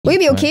Will you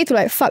be okay to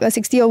like fuck a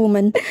 60-year-old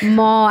woman?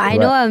 More. I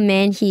know a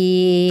man,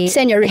 he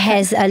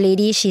has a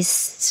lady, she's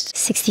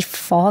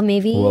 64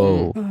 maybe.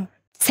 Whoa.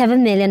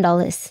 $7 million.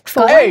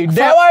 Hey,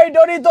 that why you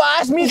don't need to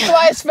ask me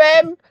twice,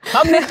 fam.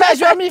 How many times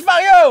you want me fuck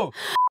you?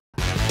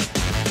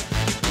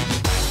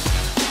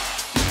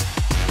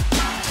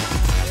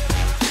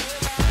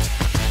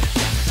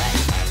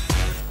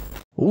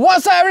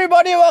 What's up,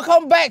 everybody?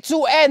 Welcome back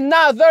to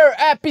another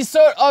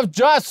episode of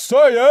Just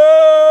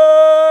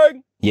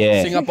Saying.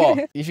 Yeah.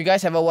 Singapore. If you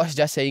guys ever watched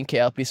Just Saying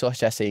KL, please watch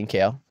Just Saying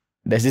KL.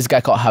 There's this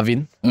guy called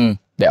Havin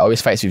that always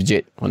fights with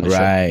Jade on the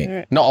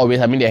show. Not always.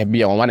 I mean, they have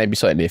been on one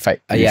episode and they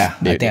fight. Yeah,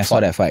 I think I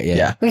saw that fight.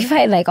 Yeah. We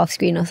fight like off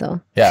screen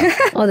also. Yeah.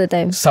 All the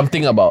time.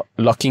 Something about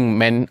locking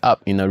men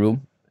up in a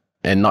room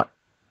and not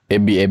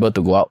be able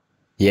to go out.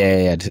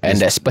 Yeah. And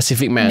that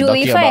specific man Do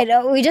we fight?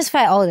 We just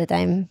fight all the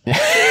time.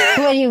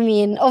 What do you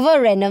mean?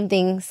 Over random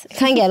things.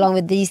 Can't get along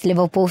with these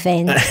Liverpool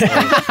fans.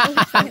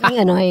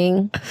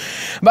 Annoying.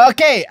 But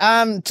okay,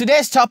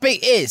 today's topic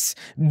is,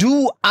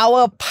 do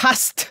our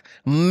past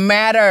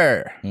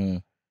matter?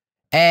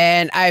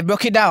 And I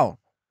broke it down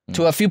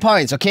to a few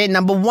points, okay?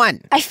 Number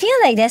one. I feel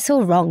like that's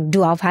so wrong.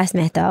 Do our past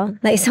matter?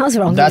 Like, it sounds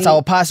wrong. Does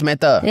our past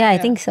matter? Yeah, I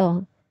think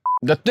so.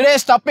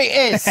 Today's topic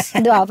is...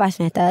 Do our past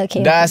matter?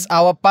 Okay. Does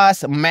our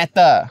past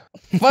matter?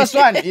 First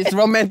one is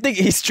romantic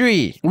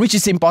history, which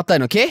is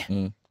important,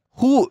 okay?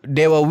 Who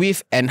they were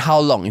with and how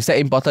long. Is that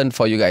important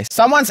for you guys?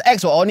 Someone's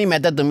ex will only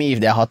matter to me if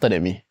they're hotter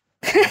than me.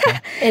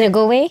 In a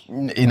good way?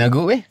 In a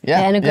good way?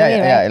 Yeah. In a good way,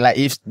 right? Yeah. Like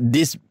if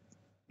this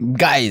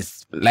guy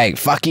is like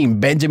fucking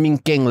Benjamin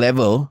King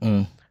level,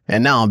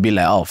 and now I'll be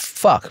like, oh,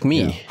 fuck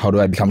me. Yeah. How do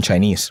I become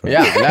Chinese? Right?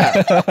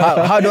 Yeah.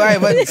 How do I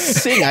even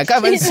sing? I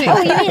can't even sing.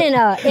 Oh, you mean in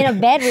a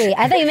bad way?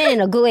 I thought you meant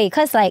in a good way.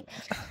 Because like,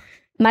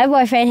 my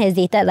boyfriend has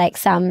dated like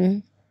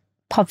some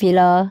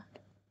popular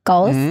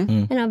girls.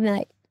 And I'll be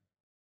like,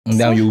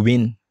 now you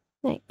win.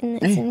 Like,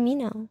 it's me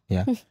now.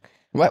 Yeah.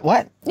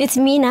 What? It's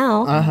me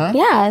now.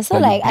 Yeah. So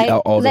like, I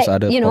all those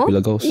other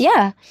popular girls.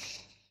 Yeah.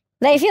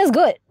 Like, it feels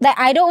good. Like,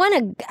 I don't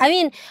want to... I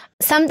mean,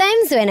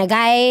 sometimes when a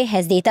guy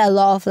has dated a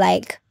lot of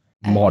like...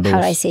 models.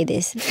 How do I say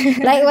this?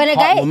 Like when a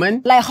hot guy...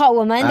 woman? Like hot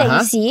woman that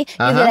you see,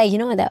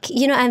 you'll be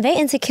like, I'm very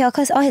insecure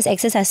because all his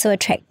exes are so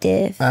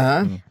attractive.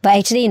 But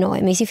actually,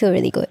 it makes you feel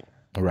really good.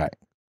 Right.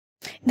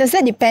 Does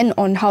that depend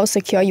on how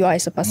secure you are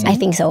as a person? I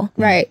think so.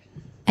 Right.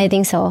 I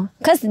think so.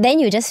 Because then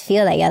you just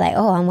feel like you're like,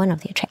 oh, I'm one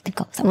of the attractive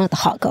girls. I'm one of the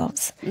hot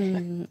girls.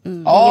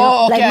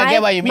 Oh, okay, I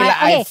get what you mean.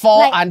 I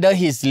fall under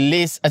his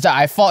list.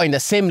 I fall in the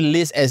same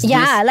list as this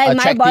like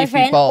my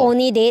boyfriend people.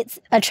 only dates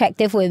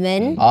attractive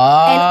women. And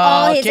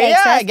all his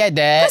exes. I get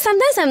that. Because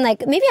sometimes I'm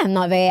like, maybe I'm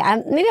not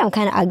maybe I'm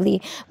kind of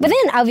ugly. But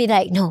then I'll be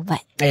like, no,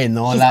 but... Hey,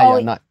 no he's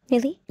you're not.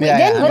 Really?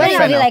 Yeah, But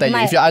then I'll be like,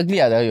 if you're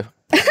ugly, I'll tell you.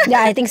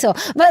 Yeah, I think so.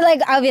 But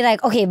like, I'll be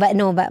like, okay, but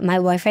my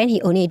boyfriend, he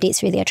only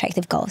dates really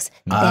attractive girls.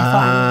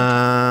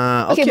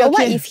 Okay, but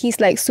what if he's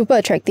like super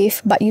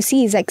attractive, but you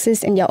see his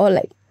exes and they're all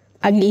like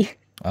ugly?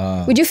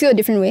 Would you feel a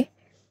different way?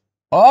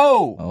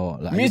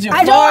 Means you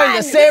fall in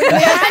the same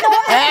list.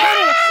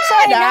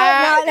 Sorry, no,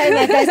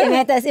 it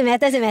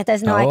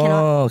matters. No, I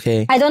cannot.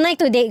 Okay. I don't like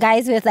to date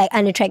guys with like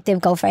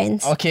unattractive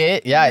girlfriends. Okay,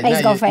 yeah.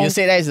 Ex-girlfriends. You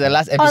say that is the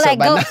last episode. Or like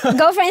but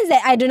girlfriends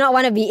that I do not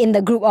want to be in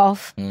the group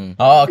of.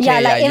 Oh, okay. Yeah,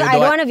 like if I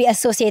don't want to be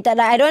associated.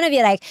 Like I don't want to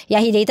be like, yeah,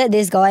 he dated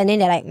this girl and then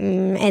they're like,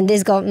 and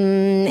this girl,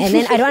 and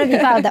then I don't want to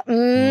be part of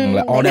the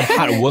like all that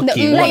hard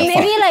working. Like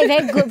maybe like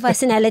very good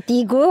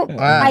personality group.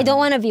 I don't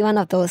want to be one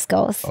of those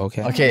girls.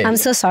 Okay. I'm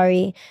so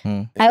sorry.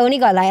 I only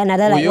got like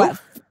another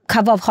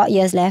couple of hot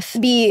years left.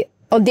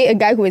 Or date a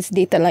guy who is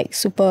dated like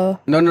super...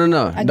 No.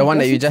 The one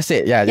that you just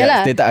said.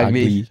 Yeah, dated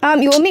ugly.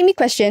 It will make me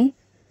question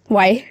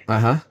why.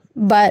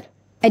 But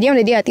at the end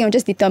of the day, I think I'm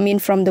just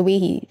determined from the way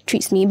he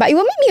treats me. But it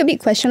will make me a bit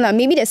question, like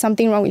maybe there's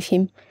something wrong with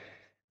him.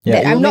 Yeah,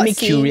 that it I'm will not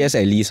make me curious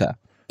at least.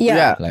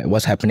 Yeah. Like,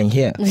 what's happening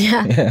here?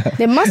 Yeah.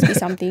 There must be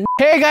something.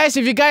 Hey guys,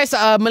 if you guys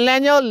are a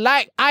millennial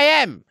like I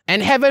am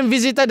and haven't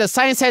visited the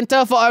Science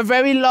Center for a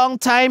very long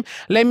time,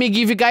 let me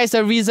give you guys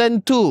a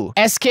reason to.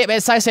 Escape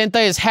at Science Center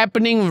is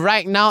happening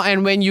right now,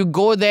 and when you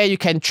go there, you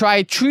can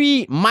try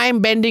 3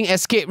 mind-bending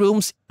escape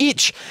rooms,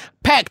 each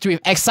packed with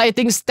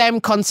exciting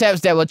STEM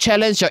concepts that will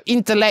challenge your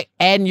intellect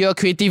and your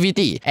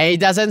creativity. And it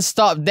doesn't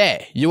stop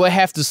there. You will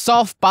have to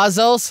solve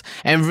puzzles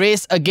and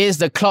race against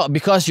the clock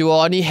because you will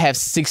only have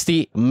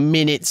 60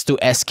 minutes to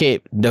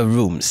escape the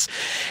rooms.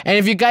 And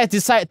if you guys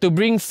decide to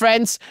bring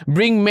friends,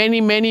 bring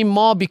many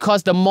more,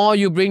 because the more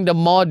you bring, the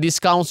more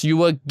discounts you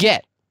will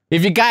get.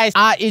 If you guys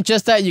are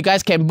interested, you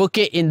guys can book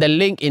it in the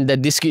link in the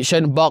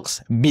description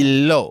box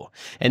below.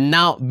 And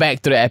now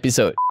back to the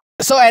episode.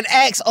 So an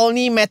ex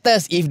only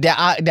matters if their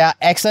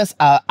exes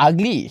are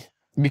ugly,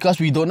 because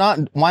we do not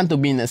want to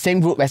be in the same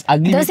group as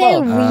ugly Don't people. say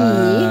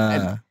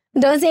we.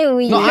 Don't say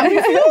we. No, I'm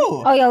with you.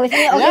 Oh, you're with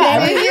me? Okay, Yeah,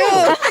 I'm with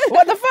you.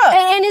 What the fuck?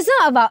 And it's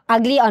not about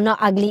ugly or not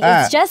ugly.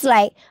 It's just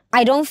like,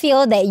 I don't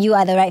feel that you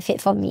are the right fit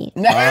for me.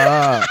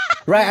 Right,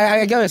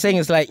 I get what you're saying.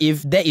 It's like,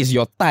 if that is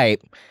your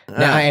type,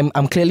 then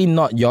I'm clearly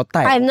not your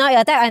type. I'm not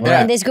your type. I'm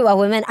not in this group of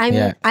women.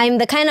 I'm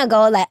the kind of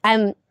girl like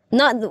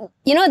not,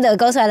 you know, the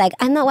girls are like,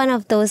 I'm not one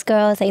of those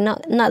girls, like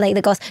not like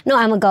the girls. No,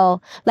 I'm a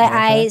girl. Like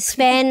I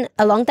spend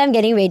a long time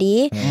getting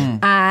ready.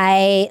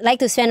 I like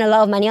to spend a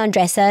lot of money on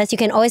dresses. You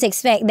can always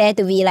expect there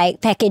to be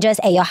like packages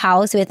at your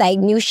house with like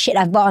new shit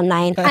I've bought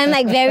online. I'm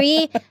like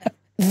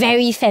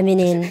very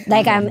feminine.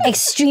 Like I'm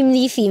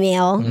extremely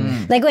female.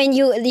 Like when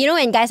you know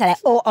when guys are like,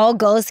 oh, all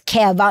girls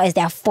care about is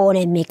their phone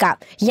and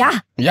makeup. Yeah.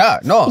 Yeah,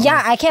 no.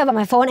 Yeah, I care about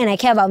my phone and I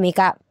care about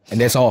makeup. And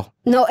that's all.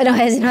 No,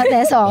 it's not.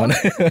 That's all.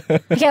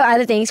 I care about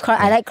other things.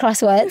 I like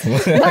crosswords,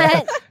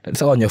 but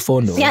That's all on your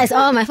phone though. yeah, it's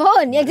all on my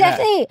phone.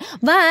 Exactly.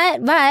 Yeah.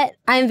 But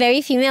I'm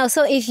very female.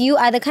 So if you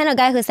are the kind of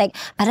guy who's like,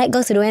 I like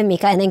girls to wear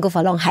makeup and then go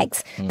for long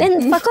hikes,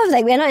 then fuck off.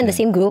 Like we're not in the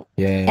same group.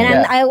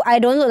 And I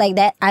don't look like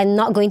that. I'm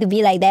not going to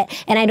be like that.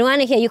 And I don't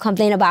want to hear you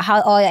complain about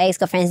how all your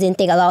ex-girlfriends didn't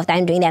take a lot of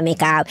time doing their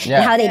makeup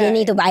and how they didn't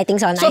need to buy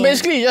things online. So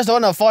basically, you just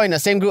don't want to fall in the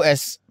same group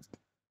as...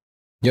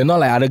 You're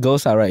not like other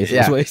girls, are right?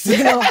 Yeah.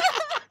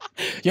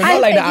 You're not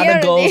like the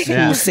other girls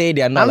who say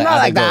they're not I'm like not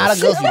other like the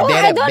girls. other girls. No,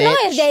 I don't know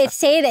if they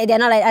say that they're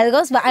not like other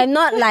girls, but I'm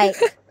not like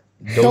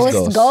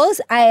those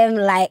girls. I am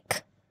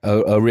like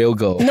a real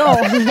girl. no.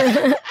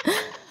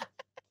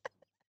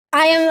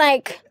 I am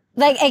like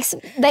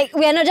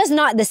we are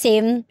not the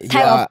same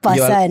type of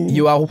person.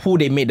 You are who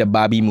they made the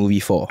Barbie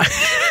movie for.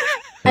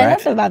 I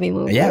love the Barbie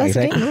movie. Yeah, It was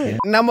a exactly. great movie.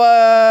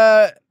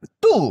 Number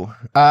 2,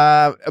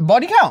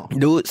 body count.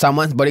 Do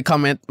someone's body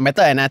count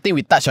matter? And I think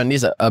we touched on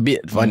this a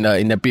bit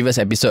in the previous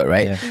episode,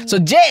 right? Yeah. So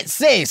Jade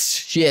says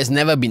she has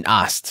never been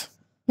asked.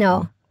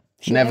 No.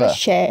 Never.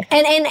 Share.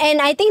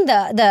 And I think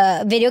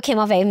the video came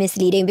off very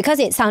misleading because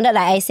it sounded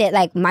like I said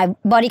like my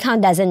body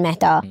count doesn't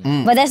matter.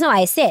 But that's not what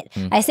I said.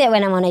 I said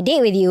when I'm on a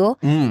date with you,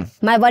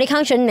 my body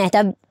count shouldn't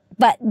matter.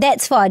 But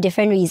that's for a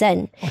different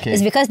reason. Okay.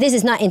 It's because this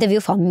is not an interview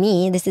for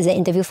me. This is an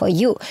interview for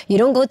you. You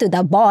don't go to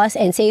the boss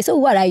and say, so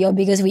what are your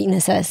biggest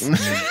weaknesses?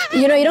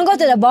 You don't go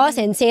to the boss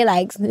and say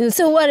like,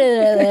 so what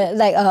are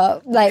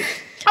like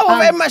I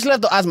would very much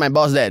love to ask my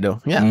boss that though.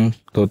 Yeah.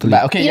 Totally.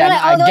 But okay, you know,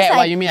 like all I those get like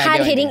what you mean.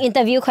 hard-hitting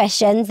interview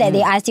questions that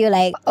they ask you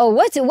like, oh,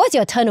 what's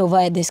your turnover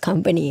at this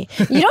company?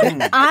 You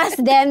don't ask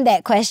them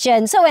that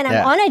question. So when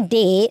I'm on a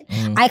date,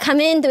 I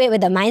come into it with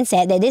the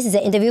mindset that this is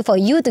an interview for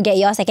you to get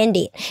your second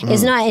date.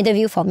 It's not an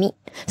interview for me.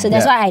 So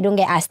that's why I don't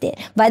get asked it.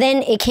 But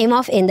then it came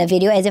off in the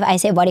video as if I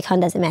said body count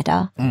doesn't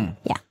matter.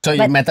 Yeah. So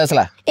it matters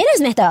lah. It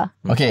does matter.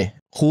 Okay.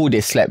 Who they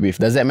slept with,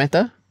 does that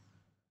matter?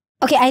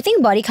 Okay, I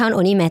think body count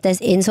only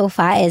matters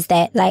insofar as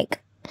that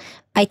like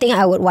I think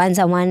I would want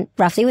someone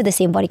roughly with the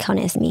same body count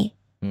as me.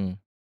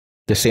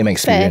 The same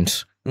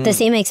experience. The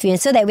same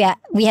experience, so that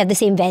we have the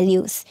same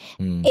values.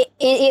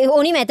 It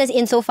only matters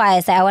insofar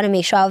as that I want to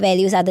make sure our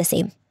values are the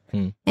same.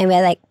 And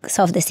we're like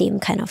sort of the same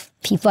kind of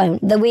people. And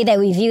the way that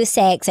we view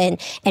sex and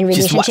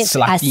relationships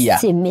are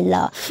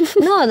similar.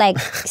 No, like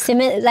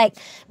similar. Like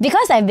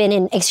because I've been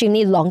in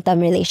extremely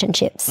long-term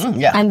relationships.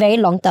 I'm very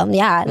long-term.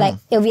 Yeah, like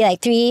it'll be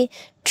like 3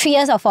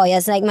 years or 4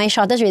 years. Like my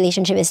shortest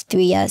relationship is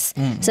 3 years.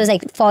 So it's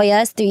like 4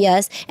 years, 3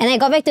 years. And I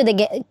got back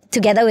to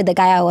together with the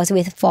guy I was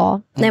with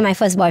for like my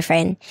first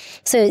boyfriend.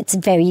 So it's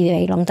very,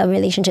 very long-term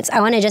relationships.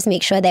 I want to just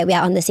make sure that we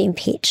are on the same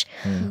page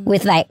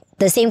with like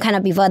the same kind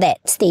of people that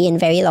stay in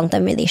very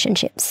long-term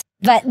relationships.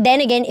 But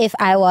then again, if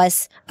I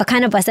was a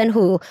kind of person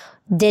who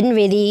didn't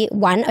really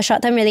want a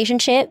short-term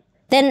relationship,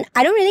 then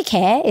I don't really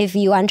care if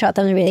you want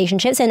short-term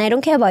relationships and I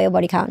don't care about your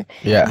body count.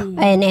 Yeah.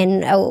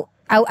 And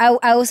I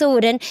also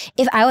wouldn't,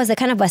 if I was the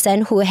kind of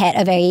person who had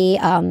a very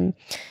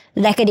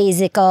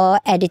lackadaisical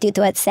attitude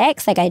towards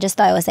sex, like I just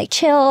thought it was like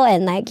chill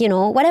and like,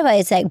 whatever,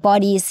 it's like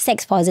bodies,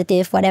 sex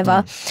positive,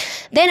 whatever,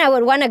 then I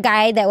would want a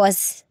guy that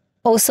was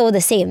also the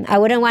same. I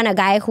wouldn't want a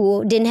guy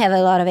who didn't have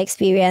a lot of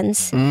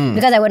experience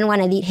because I wouldn't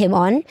want to lead him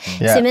on.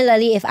 Yeah.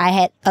 Similarly, if I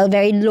had a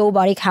very low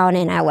body count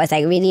and I was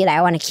like really like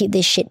I want to keep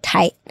this shit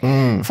tight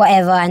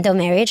forever until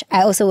marriage,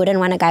 I also wouldn't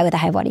want a guy with a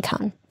high body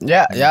count.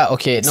 Yeah,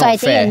 okay. So I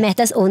think it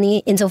matters only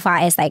insofar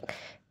as like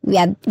we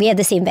have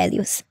the same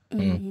values.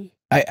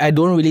 I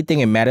don't really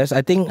think it matters.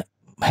 I think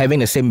having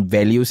the same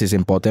values is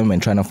important when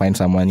trying to find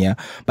someone, yeah.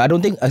 But I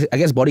don't think, I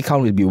guess body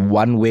count will be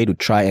one way to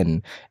try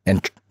and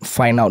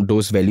find out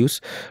those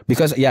values.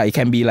 Because, yeah, it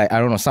can be like, I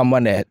don't know,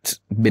 someone that's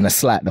been a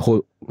slut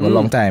a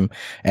long time.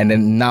 And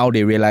then now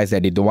they realize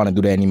that they don't want to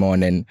do that anymore.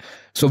 And then,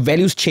 so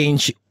values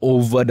change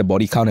over the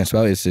body count as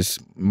well, is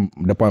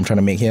the point I'm trying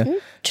to make here.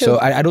 So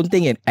I don't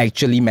think it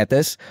actually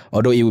matters,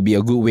 although it would be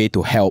a good way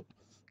to help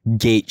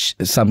gauge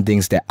some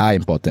things that are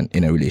important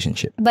in a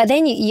relationship. But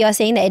then you're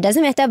saying that it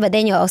doesn't matter, but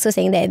then you're also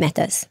saying that it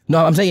matters.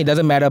 No, I'm saying it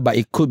doesn't matter, but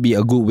it could be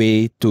a good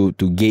way to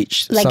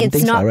gauge like some it's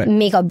things. Not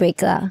make or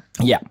break lah.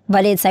 Yeah.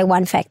 But it's like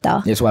one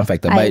factor. It's one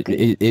factor. But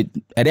it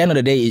at the end of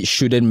the day, it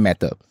shouldn't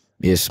matter,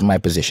 is my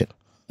position.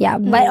 Yeah,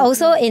 but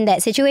also in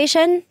that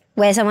situation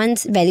where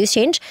someone's values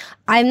change,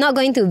 I'm not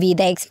going to be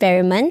the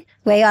experiment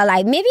where you're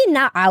like, maybe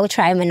now I'll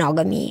try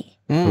monogamy.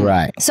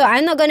 Right. So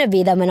I'm not going to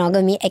be the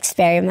monogamy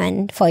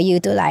experiment for you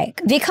to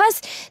like,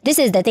 because this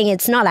is the thing,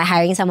 it's not like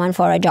hiring someone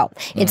for a job.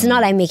 It's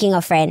not like making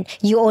a friend.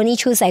 You only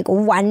choose like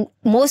one,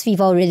 most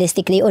people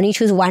realistically only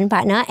choose one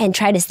partner and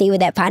try to stay with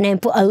that partner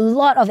and put a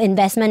lot of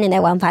investment in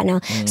that one partner.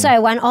 So I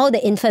want all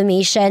the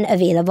information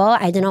available.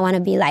 I do not want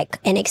to be like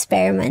an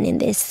experiment in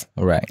this.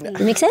 Right.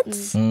 Make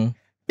sense?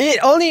 It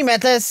only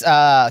matters.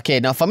 Okay,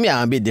 now for me,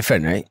 I'm a bit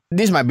different, right?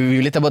 This might be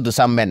relatable to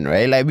some men,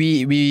 right? Like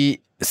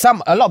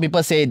a lot of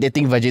people say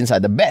dating virgins are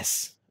the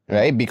best,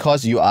 right?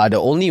 Because you are the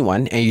only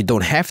one and you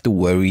don't have to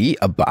worry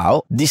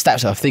about these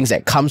types of things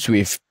that comes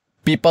with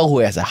people who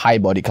has a high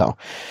body count.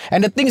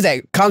 And the things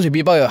that comes with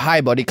people with a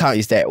high body count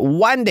is that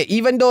one day,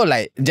 even though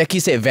like Jackie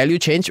said value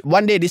change,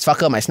 one day this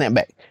fucker might snap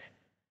back.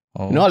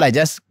 You know, like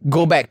just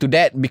go back to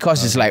that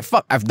because it's like,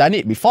 fuck, I've done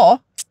it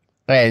before.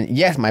 And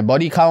yes, my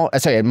body count,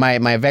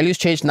 my values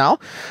change now.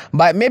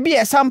 But maybe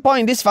at some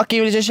point in this fucking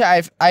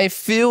relationship, I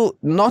feel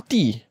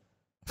naughty.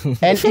 And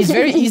it's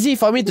very easy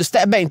for me to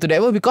step back into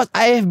that world because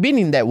I have been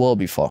in that world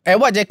before. And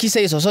what Jackie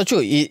says is also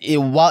true.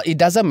 While it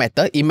doesn't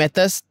matter, it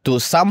matters to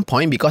some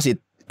point because it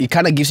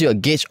kind of gives you a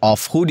gauge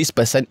of who this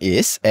person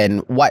is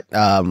and what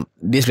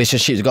this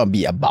relationship is going to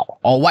be about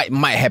or what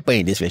might happen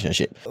in this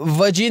relationship.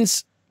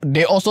 Virgins,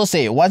 they also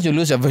say once you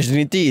lose your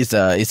virginity, it's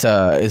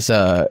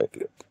a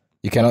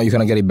You cannot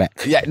get it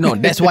back. yeah, no,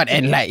 that's what.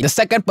 And like the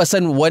second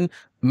person won't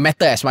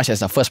matter as much as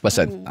the first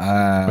person.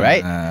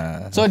 Right?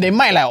 So they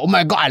might like, oh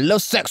my god, I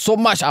love sex so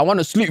much, I want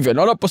to sleep with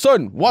another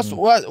person. What's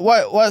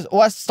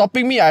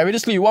stopping me? I already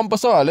sleep with one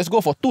person. Let's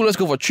go for 2, let's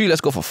go for 3, let's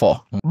go for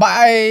 4. But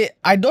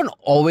I don't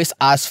always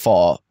ask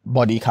for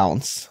body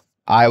counts.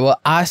 I will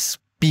ask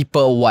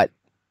people what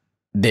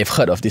they've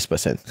heard of this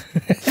person.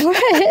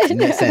 In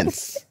that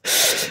sense.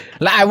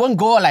 Like I won't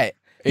go like,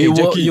 hey,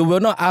 you will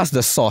not ask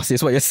the source,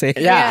 is what you're saying.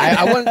 Yeah,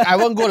 I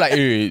won't go like,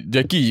 hey,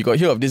 Jackie, you got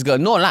hear of this girl?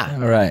 No lah.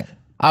 Right.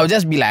 I'll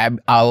just be like,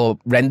 I'll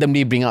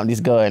randomly bring out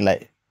this girl and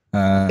like,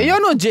 hey, you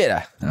know Jade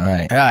ah?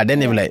 Right. Yeah, then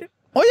they'll be like,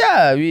 oh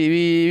yeah,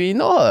 we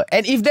know her.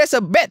 And if there's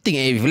a bad thing,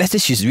 if let's say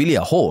she's really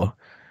a whore,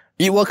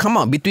 it will come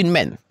out between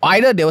men.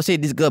 Either they will say,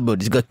 this girl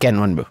can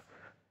one, bro.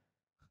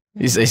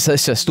 It's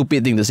such a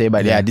stupid thing to say,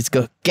 but yeah, this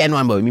girl can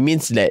one, bro. It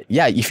means that,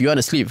 yeah, if you want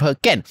to sleep with her,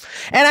 can.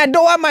 And I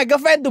don't want my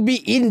girlfriend to be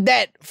in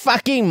that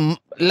fucking,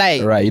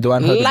 like... Right, you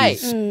don't want her to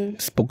be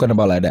spoken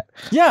about like that.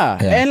 Yeah.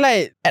 And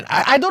like, and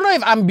I don't know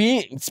if I'm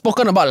being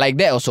spoken about like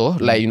that also.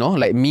 Like, you know,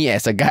 like me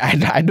as a guy,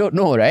 I don't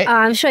know, right?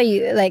 I'm sure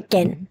you like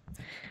can.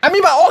 I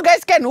mean, but all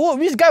guys can.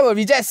 Which guy will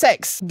reject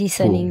sex?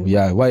 Discerning.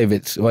 Yeah, what if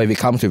it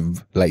comes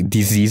with like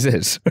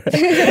diseases?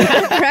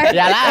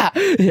 Yeah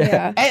lah.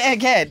 Yeah.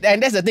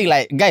 And that's the thing,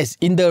 like guys,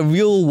 in the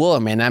real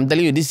world, man, I'm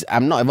telling you this,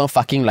 I'm not even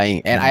fucking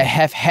lying. And I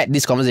have had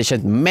this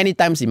conversation many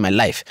times in my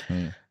life.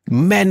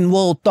 Men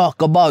will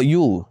talk about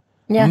you.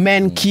 Yeah.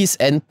 Men kiss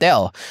and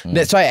tell.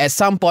 That's why at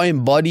some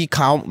point body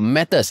count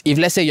matters. If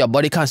let's say your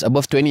body count is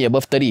above 20,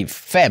 above 30,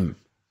 fam,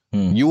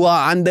 you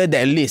are under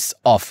that list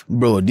of,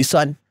 bro, this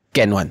one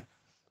can one.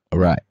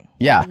 Right.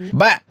 Yeah,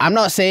 but I'm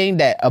not saying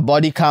that a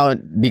body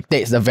count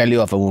dictates the value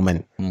of a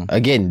woman.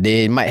 Again,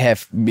 they might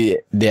have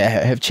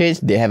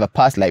changed. They have a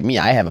past like me.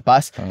 I have a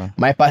past.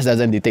 My past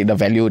doesn't dictate the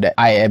value that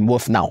I am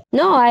worth now.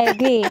 No, I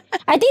agree.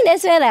 I think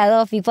that's where like, a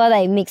lot of people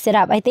like mix it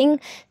up. I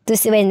think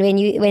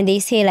when they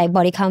say like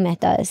body count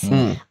matters,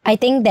 I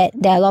think that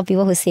there are a lot of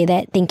people who say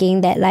that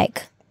thinking that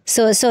like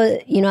so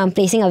you know, I'm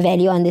placing a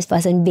value on this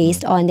person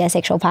based on their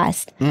sexual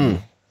past.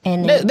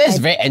 And that's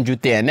very Andrew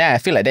Tate, and I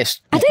feel like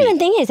that's... I don't even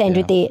think it's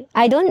Andrew Tate.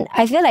 I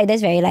feel like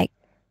that's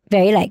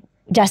very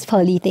just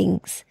pearly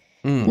things.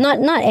 Not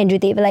Andrew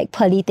Tate, but like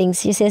pearly things.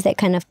 She says that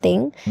kind of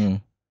thing.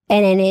 And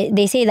then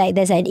they say like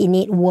there's an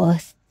innate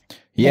worth.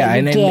 Yeah,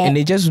 and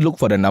they just look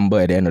for the number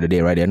at the end of the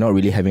day, right? They're not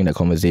really having the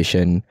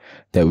conversation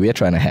that we're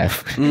trying to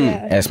have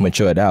as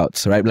mature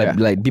adults, right?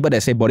 Like people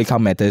that say body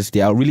count matters,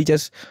 they are really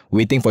just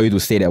waiting for you to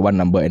say that one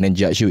number and then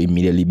judge you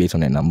immediately based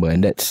on that number.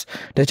 And that's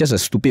just a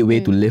stupid way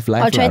to live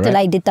life. Or try to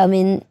like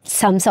determine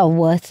some sort of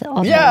worth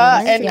of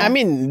I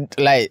mean,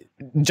 like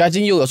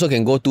judging you also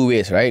can go two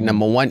ways, right?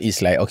 Number one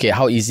is like, okay,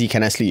 how easy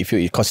can I sleep if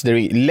you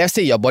considering, let's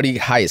say your body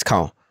high is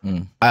count.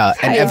 An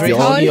average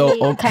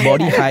your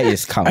body high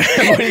is count.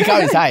 Body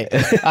count is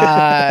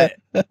high.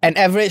 An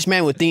average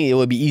man would think it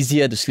would be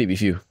easier to sleep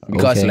with you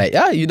because like,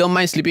 you don't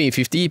mind sleeping with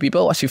 50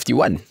 people. What's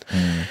 51?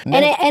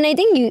 And I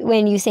think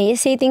when you say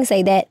things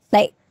like that,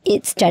 like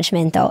it's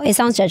judgmental. It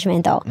sounds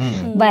judgmental,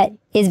 but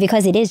it's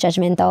because it is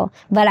judgmental.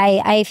 But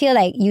I feel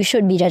like you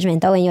should be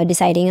judgmental when you're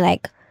deciding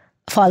like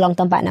for a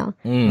long-term partner.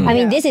 I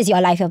mean, this is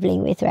your life you're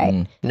playing with,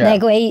 right?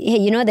 Like where,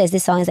 you know, there's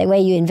this song, it's like where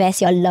you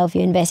invest your love,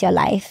 you invest your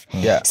life.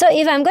 So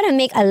if I'm going to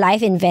make a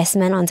life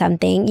investment on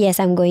something, yes,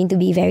 I'm going to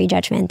be very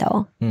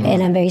judgmental.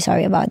 And I'm very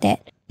sorry about that.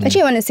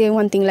 Actually, I want to say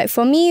one thing. Like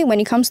for me, when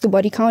it comes to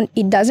body count,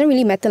 it doesn't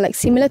really matter. Like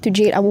similar to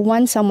Jade, I would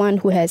want someone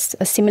who has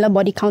a similar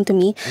body count to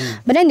me.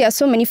 But then there are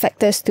so many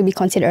factors to be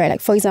considered. Right?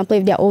 Like for example,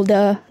 if they're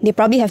older, they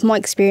probably have more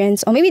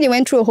experience, or maybe they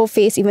went through a whole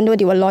phase even though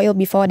they were loyal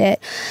before that.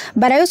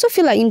 But I also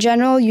feel like in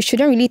general, you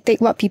shouldn't really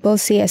take what people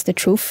say as the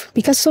truth,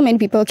 because so many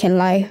people can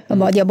lie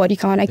about their body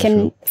count. I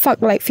can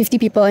fuck like 50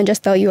 people and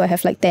just tell you I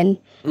have like 10.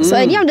 So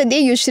at the end of the day,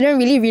 you shouldn't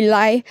really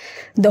rely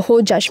the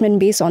whole judgment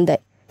based on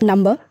that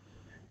number.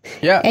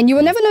 Yeah. And you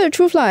will never know the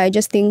truth, lah. I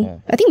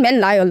think men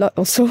lie a lot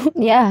also.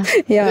 Yeah.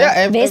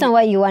 Yeah. Based on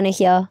what you want to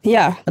hear.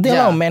 Yeah. I think a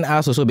lot of men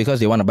ask also because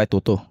they want to buy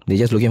Toto. They're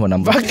just looking for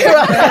numbers. You're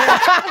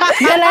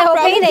like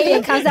hoping that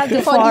it comes up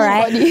to 4,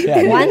 right?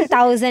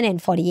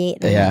 1,048.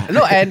 Yeah.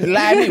 No, and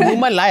like, I mean,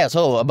 women lie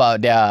also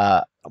about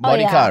their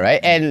body count, right?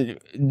 And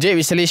Jay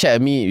recently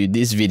shared me with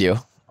this video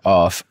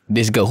of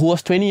this girl who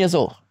was 20 years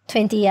old.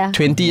 20, yeah.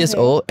 20 years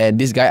old, and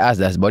this guy asked,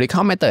 does body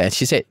count matter? And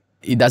she said,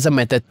 it doesn't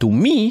matter to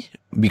me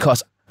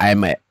because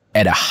I'm at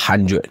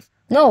 100.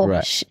 No.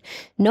 Right.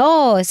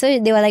 No. So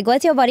they were like,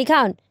 what's your body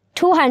count?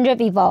 200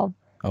 people.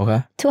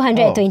 Okay.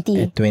 200 at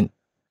 20. At 20.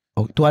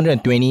 Oh,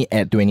 220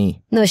 at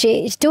 20. No,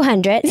 she's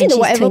 200 Is and it the she's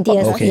whatever 20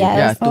 years old. Okay.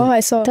 Yeah. Oh,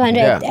 I saw. 200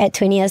 Yeah. at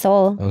 20 years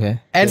old. Okay.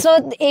 And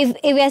So if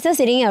we are still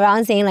sitting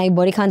around saying like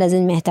body count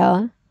doesn't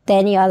matter,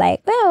 then you're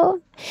like, well,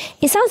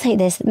 it sounds like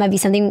there might be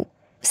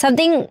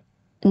something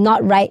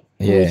not right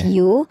with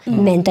you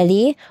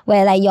mentally,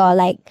 where like you're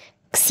like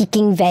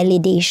seeking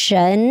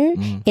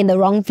validation in the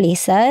wrong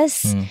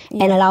places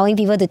and allowing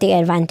people to take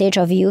advantage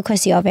of you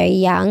because you're very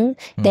young,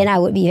 then I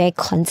would be very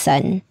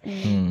concerned.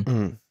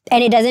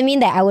 And it doesn't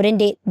mean that I wouldn't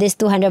date this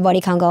 200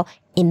 body count girl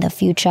in the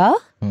future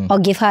or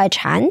give her a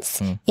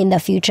chance in the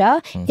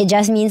future. It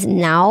just means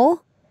now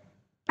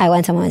I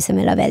want someone with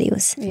similar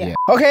values. Yeah.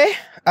 okay,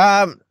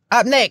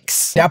 up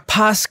next, their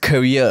past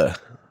career.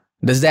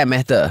 Does that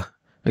matter?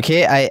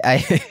 Okay,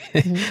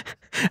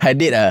 I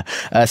did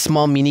a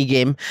small mini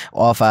game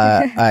of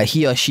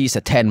he or she is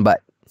a 10,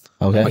 but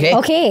Okay.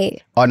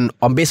 Okay. on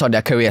based on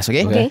their careers.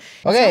 Okay. Okay.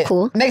 Okay. So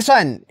cool. Next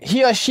one,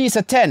 he or she is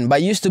a 10,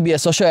 but used to be a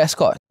social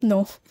escort.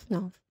 No.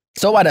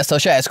 So what does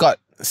social escort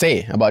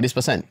say about this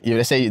person? If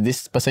let's say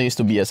this person used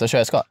to be a social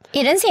escort.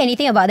 It doesn't say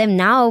anything about them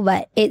now,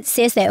 but it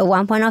says that at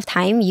one point of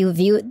time, you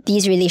viewed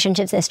these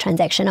relationships as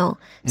transactional.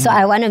 So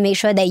I want to make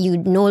sure that you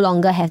no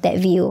longer have that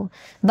view.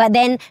 But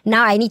then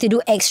now I need to do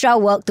extra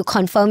work to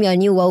confirm your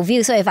new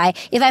worldview. So if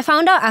I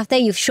found out after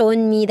you've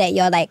shown me that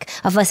you're like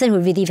a person who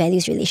really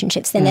values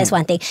relationships, then that's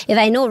one thing. If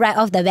I know right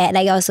off the bat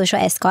like you're a social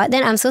escort,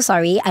 then I'm so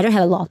sorry, I don't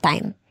have a lot of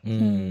time.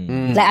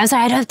 Like, I'm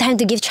sorry, I don't have time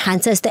to give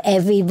chances to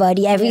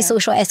everybody, every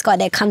social escort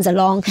that comes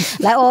along.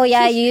 Like, oh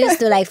yeah, you used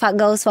to like fuck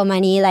girls for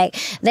money. Like,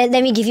 let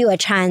me give you a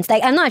chance.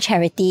 Like, I'm not a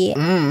charity.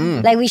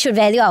 Like, we should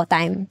value our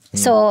time.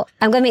 So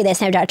I'm gonna make that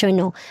snap judgment,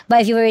 no.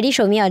 But if you already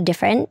show me you're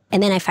different,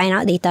 and then I find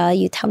out later,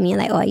 you tell me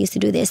like, oh, I used to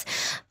do this.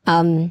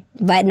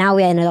 But now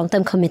we're in a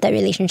long-term committed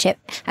relationship.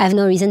 I have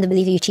no reason to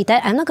believe you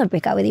cheated. I'm not gonna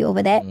break up with you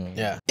over that.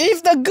 Yeah.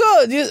 If the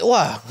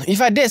girl, if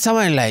I date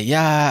someone like,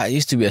 yeah, I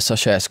used to be a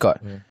social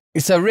escort,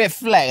 it's a red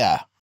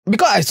flag.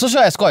 Because a social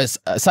escort is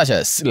such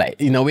a,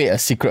 like, in a way, a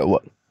secret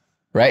word.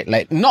 Right?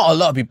 Like, not a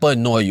lot of people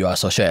know you are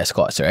social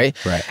escorts, right?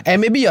 Right.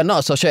 And maybe you're not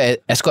a social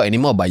escort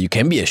anymore, but you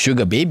can be a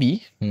sugar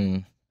baby.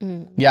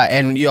 Yeah,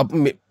 and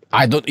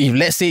if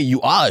let's say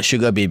you are a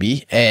sugar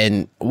baby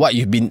and what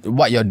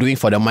you're doing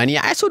for the money,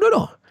 I also don't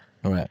know.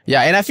 Right.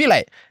 Yeah, and I feel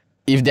like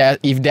if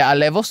there are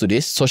levels to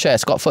this, social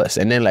escort first,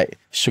 and then like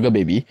sugar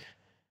baby,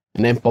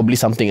 and then probably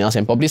something else,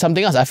 and probably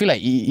something else. I feel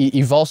like it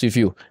evolves with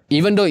you.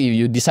 Even though if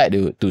you decide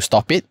to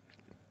stop it,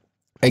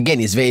 again,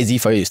 it's very easy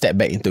for you to step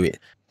back into it.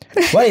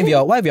 What if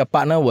your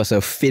partner was a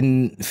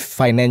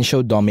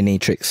financial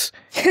dominatrix?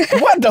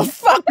 What the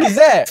fuck is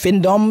that?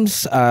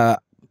 Findoms,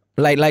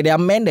 like there are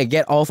men that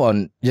get off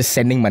on just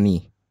sending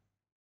money.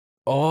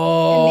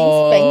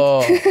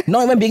 Oh,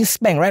 Not even being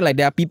spanked, right? Like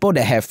there are people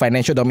that have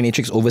financial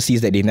dominatrix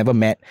overseas that they've never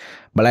met,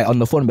 but like on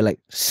the phone, be like,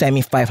 send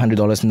me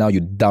 $500 now, you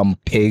dumb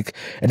pig.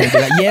 And then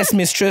they're like, yes,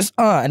 mistress.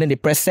 And then they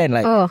press send.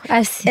 Like, Oh,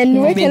 I've seen.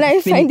 And where can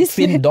I find this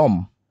man?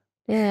 Findom.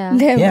 Yeah.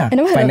 Damn, Yeah, I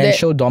never heard of that.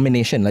 financial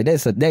domination. Like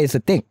that is a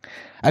thing.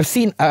 I've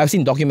seen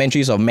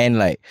documentaries of men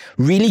like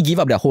really give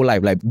up their whole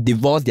life, like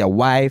divorce their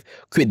wife,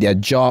 quit their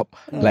job,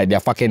 like their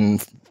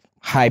fucking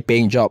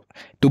high-paying job,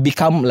 to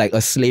become like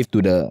a slave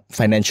to the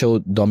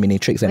financial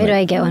dominatrix. And Where do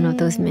like, I get one of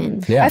those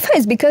men? yeah, I thought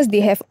it's because they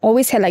have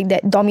always had like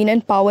that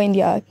dominant power in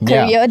their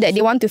career that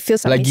they want to feel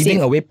something like giving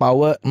safe. away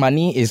power,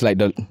 money is like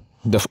the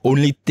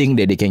only thing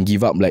that they can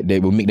give up. Like they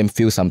will make them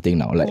feel something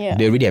now. Like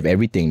they already have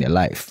everything in their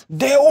life.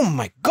 oh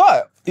my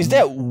god, is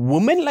there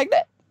women like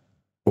that?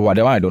 Oh,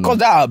 that one I don't know.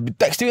 Because I'll be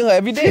texting her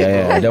every day.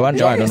 Yeah, that one I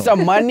don't know.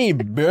 Some money,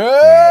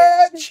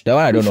 bitch. That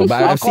one I don't know.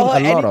 But I'll I've seen call a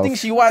her lot anything of.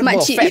 she wants, bro.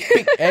 Makcik. Fat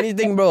pig,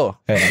 anything, bro.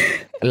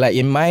 Like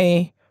in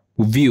my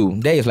view,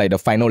 that is like the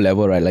final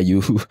level, right? Like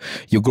you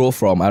go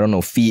from, I don't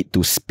know, feet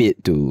to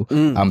spit to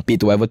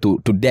pit to whatever to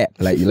debt.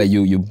 Like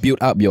you build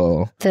up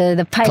your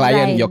The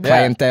pipeline.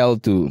 clientele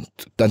to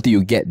until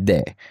you get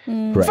there.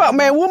 Right. Fuck,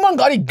 man, woman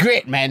got it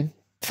great, man.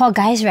 for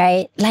guys,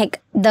 right?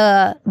 Like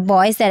the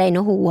boys that I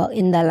know who work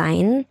in the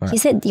line, he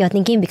said your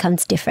thinking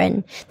becomes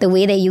different. The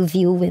way that you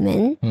view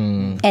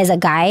women as a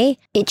guy,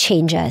 it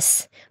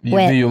changes. You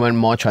view women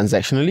more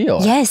transactionally,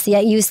 or yes, yeah,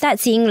 you start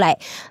seeing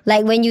like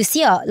when you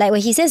see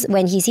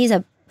when he sees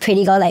a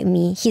pretty girl like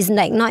me, he's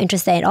like not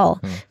interested at all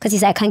because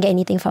he's like, I can't get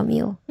anything from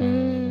you.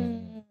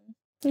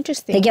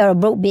 Interesting. Like you're a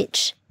broke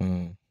bitch.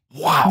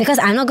 Wow. Because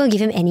I'm not going to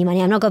give him any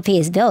money. I'm not going to pay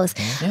his bills.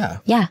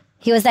 Yeah.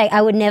 He was like,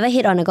 I would never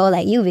hit on a girl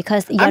like you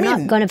because you're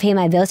not going to pay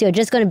my bills. You're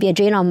just going to be a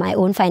drain on my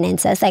own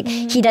finances. Like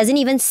he doesn't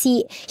even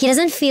see, he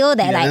doesn't feel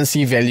that He doesn't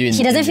see value in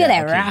he doesn't feel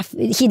that rough.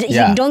 He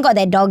don't got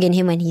that dog in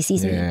him when he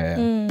sees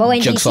me. But when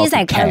Jerks he off sees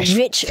like cash. a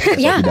rich,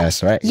 He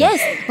does, right? yes.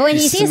 But when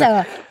he sees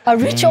a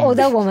rich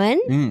older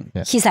woman,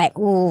 he's like,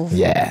 ooh.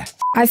 Yeah.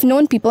 I've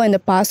known people in the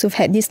past who've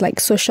had this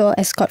like social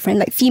escort friend,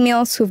 like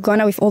females who've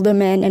gone out with older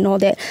men and all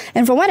that.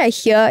 And from what I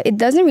hear, it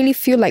doesn't really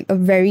feel like a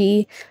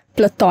very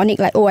platonic,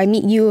 like, oh, I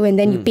meet you and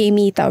then you pay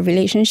me type of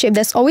relationship.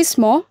 There's always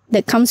more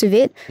that comes with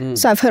it.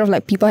 So I've heard of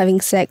like people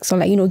having sex or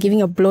like, giving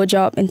a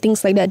blowjob and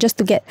things like that just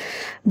to get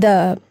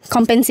the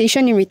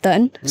compensation in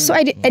return. So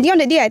at the end of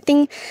the day, I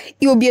think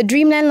it would be a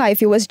dreamland like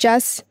if it was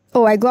just,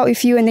 oh, I go out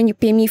with you and then you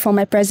pay me for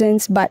my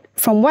presence. But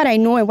from what I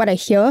know and what I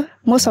hear,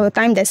 most of the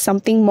time there's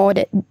something more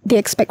that they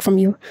expect from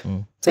you.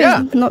 So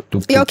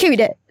you're okay with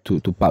that? To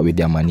part with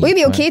their money. Would you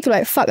be okay to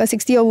like fuck a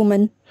 60-year-old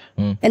woman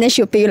and then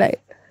she'll pay you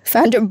like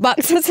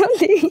 $500 or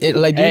something? Do you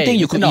think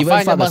you could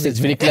even fuck a it's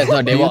ridiculous.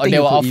 No, they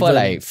will offer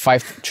like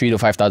 $3,000 to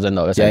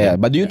 $5,000. Yeah.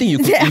 But do you think you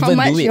could even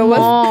do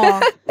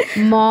it?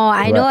 More.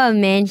 I know a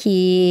man,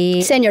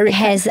 he Send your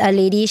has a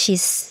lady,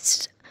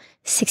 she's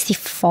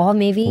 64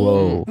 maybe.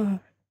 Whoa.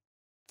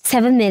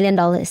 $7 million.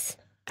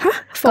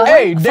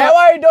 Hey, that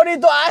why you don't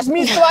need to ask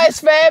me twice,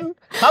 fam.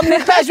 How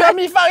many times you want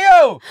me to fuck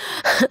you?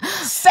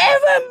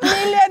 $7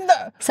 million.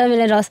 $7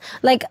 million.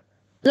 Like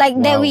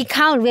that we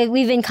count.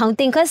 We've been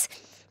counting because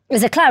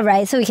it's a club,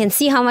 right? So we can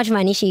see how much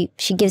money she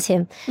gives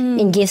him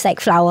in gifts like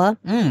flower,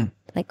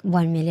 like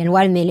 1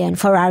 million,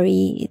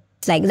 Ferrari,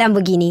 like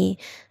Lamborghini,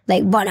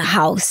 like bought a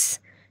house.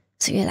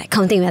 So you're like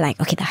counting, we're like,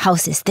 okay, the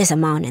house is this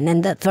amount, and then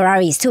the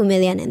Ferrari is 2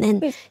 million, and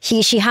then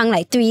she hung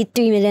like $3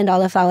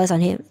 million flowers on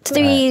him.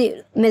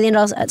 $3 million.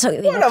 So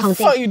we're What the counting.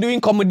 fuck you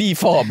doing comedy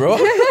for, bro?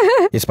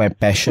 It's my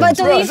passion. But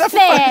to be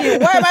fair,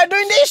 Why am I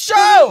doing this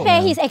show?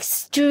 he's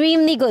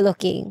extremely good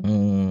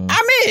looking.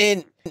 I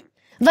mean,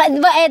 But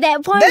at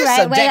that point, That's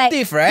right, where like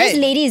subjective, right? this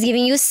lady is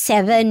giving you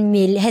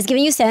has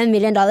given you $7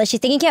 million. She's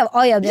taking care of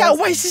all your bills. yeah,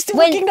 why is she still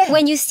working there?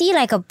 When you see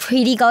like a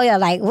pretty girl, you're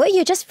like, well,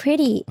 you're just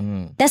pretty.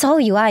 That's all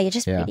you are. You're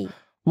just pretty.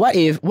 What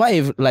if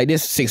like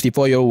this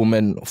 64-year-old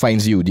woman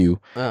finds you,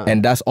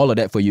 and does all of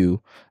that for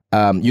you?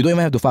 You don't even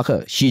have to fuck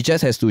her. She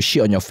just has to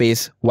shit on your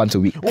face once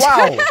a week.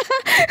 Wow.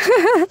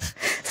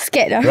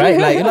 Scared,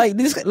 Right? Like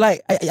this.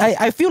 Like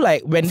I feel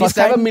like when For this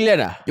 $7 kind,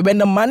 million, when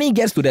the money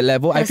gets to that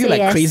level, I feel say like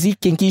yes. crazy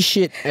kinky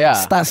shit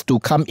starts to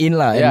come in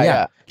lah. Yeah, And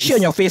yeah. shit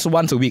on your face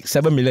once a week,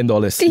 $7 million.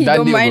 You Done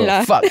don't deal, mind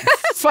bro. lah.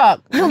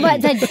 Fuck. No,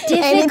 but the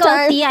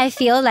difficulty I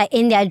feel like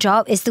in their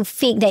job is to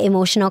fake the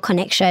emotional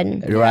connection.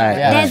 Right.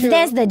 Yeah.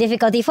 That's the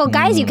difficulty. For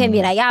guys, you can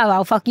be like, yeah,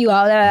 I'll fuck you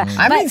out.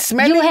 I But mean,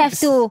 smelling you have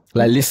to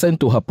Like listen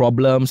to her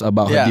problems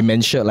about her Yeah.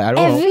 dementia. Like I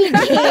don't know. every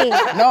day.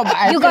 No, but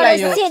I You feel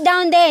gotta like sit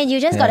down there and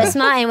you just gotta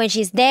smile. And when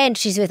she's there and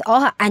she's with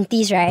all her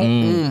aunties, right?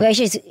 Where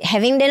she's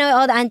having dinner with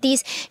all the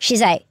aunties,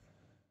 she's like,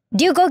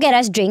 do you go get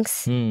us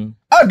drinks?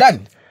 Oh,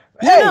 done.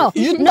 No,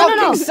 you no, talking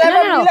no.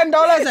 $7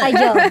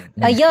 million?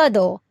 A year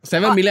though.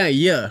 $7 million a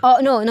year. Oh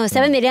no,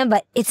 7 million,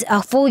 but it's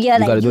a full year.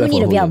 gotta Like do you that need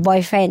for to a be whole her year.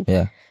 boyfriend.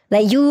 Yeah.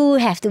 Like you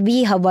have to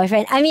be her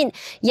boyfriend. I mean,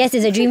 yes,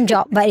 it's a dream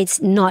job, but it's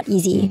not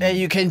easy. Hey,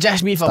 you can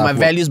judge me for my work.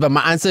 values, but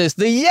my answer is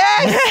the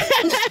yes.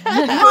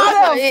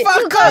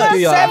 Motherfucker, Do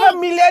your- 7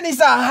 million is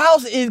a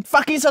house in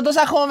fucking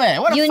Sentosa Home,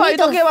 man. What the You fuck are you need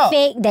talking to about?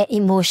 fake that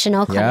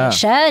emotional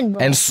connection.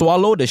 And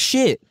swallow the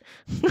shit.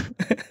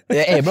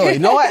 Hey, bro, you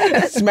know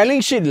what?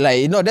 Smelling shit,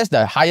 like, that's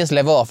the highest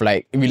level of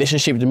like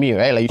relationship to me,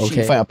 right? Like,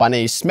 you find a partner,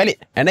 you smell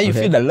it, and then you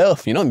feel the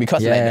love,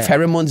 because like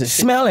pheromones and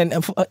shit. Smell and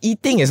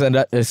eating is a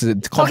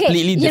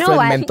completely you know different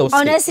what? mental state.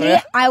 Honestly,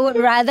 I would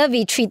rather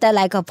be treated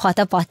like a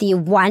porta potty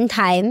one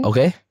time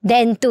Okay.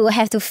 than to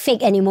have to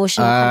fake an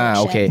emotional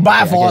connection. Okay. But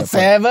Okay, I for get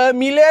your point. $7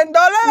 million,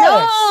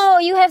 No,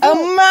 you have a to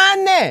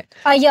money.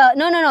 a year.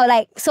 No,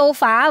 like so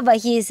far, but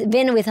he's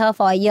been with her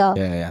for a year.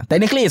 Yeah.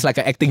 Technically, it's like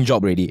an acting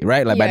job already,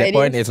 right? Like by Yeah, that it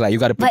point, is. it's like you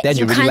gotta But pretend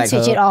you really can't like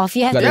switch her. it off.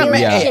 You have to gotta- do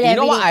Man, that hey, shit you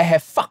know every what? day. I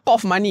have fuck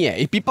off money.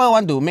 If people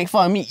want to make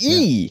fun of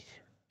me,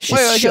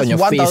 Shit on your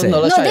face. $1,000.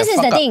 No, shut this the is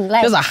fuck the up. thing,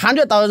 like, Just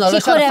 $100,000. He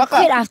Shut could the have fuck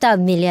quit up. after $1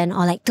 million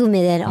or like $2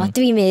 million or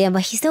 $3 million,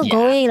 but he's still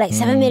going like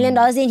 $7 million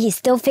in. He's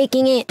still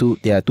faking it. Too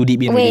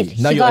deep in Wait, already.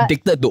 Now he you're got-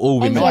 addicted to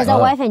old And women. he has a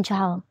wife and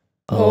child.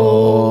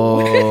 Oh,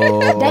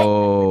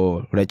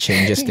 that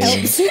changes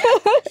things.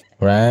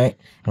 Right.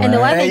 And the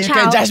wife and You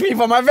child. can judge me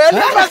for my value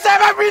for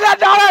 $7 million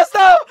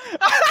though.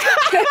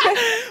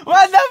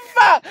 What the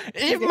fuck?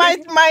 If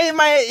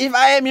if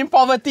I am in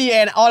poverty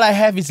and all I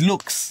have is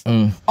looks,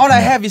 all I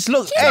have is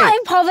looks. He's not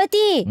in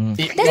poverty.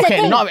 That's the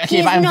thing.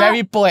 If I'm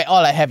very poor,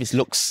 all I have is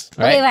looks.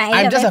 Right? Okay, right,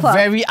 I'm you're just a very poor.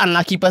 very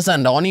unlucky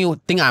person. The only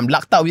thing I'm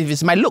lucked out with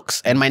is my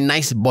looks and my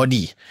nice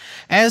body.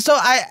 And so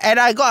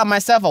I got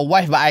myself a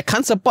wife, but I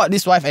can't support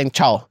this wife and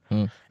child.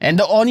 And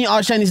the only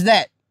option is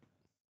that.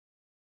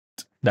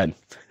 Done.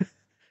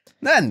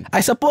 Done. I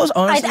suppose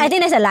honestly. I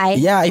think that's a lie.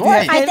 Yeah, if you Why?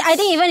 have I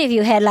think even if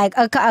you had like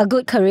a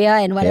good career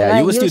and whatever,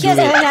 you would still do hear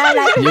that it. and I'm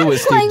like, You would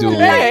still do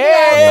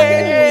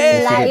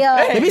it.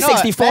 Liar. maybe No,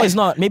 64 is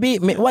not. Maybe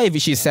what if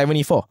she's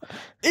 74?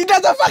 It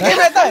doesn't fucking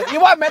matter.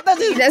 What matters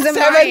is Doesn't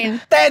 7,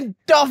 mind. 10,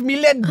 12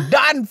 million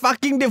done.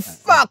 Fucking the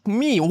fuck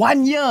me.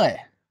 1 year.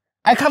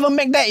 I can't even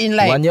make that in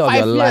like 1 year of 5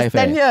 your years, life.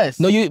 10 years.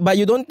 No, but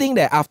you don't think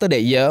that after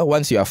that year,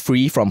 once you are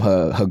free from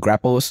her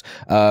grapples,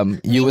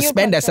 you will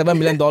spend that $7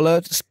 million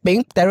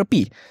paying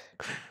therapy.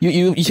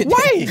 You should.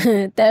 Why?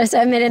 There's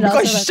 $7 million.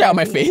 Because she shot on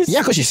my face?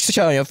 Yeah, because she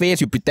shot on your face,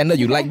 you pretended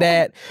you like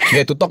that. You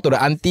had to talk to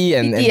the auntie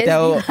and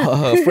tell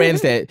her friends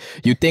that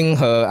you think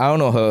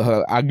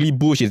her ugly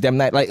bush is damn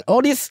nice. Like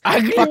all this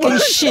fucking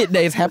shit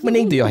that is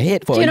happening to your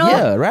head for a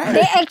year, right?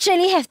 They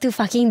actually have to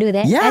fucking do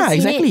that. Yeah, I've seen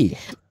exactly. it.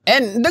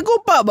 And the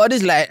good part about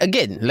this, like,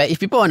 again, like if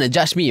people want to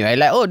judge me, right,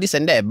 like, oh, this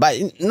and that, but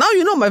now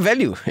you know my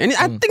value. And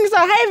I think it's a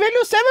high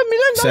value,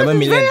 $7 million. $7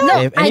 million.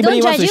 No, If I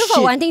anybody don't wants judge to you for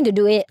shit- wanting to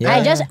do it.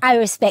 Yeah. I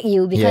respect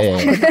you because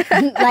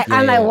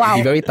I'm like, wow.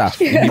 Be very tough.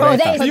 Be Bro, very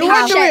that tough. is You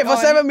want to do it for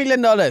 $7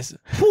 million?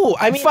 Who?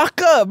 I mean,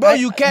 Fucker, bro,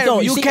 you can No,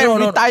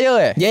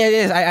 retire.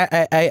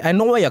 Yes, I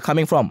know where you're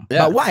coming from.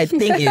 Yeah. But what I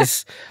think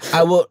is,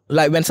 I will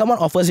like when someone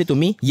offers it to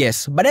me,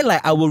 yes. But then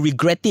like I will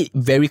regret it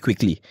very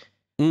quickly.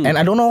 And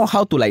I don't know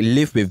how to like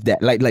live with that.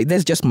 Like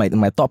that's just my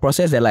thought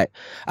process. That like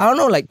I don't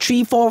know, like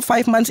 3, 4,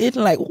 5 months in,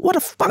 like what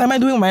the fuck am I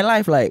doing with my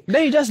life? Like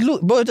Then you just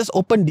look, bro, just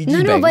open DG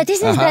No, bank. but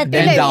this is the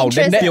then thing. down,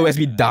 then interest-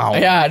 POSB down.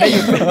 Yeah,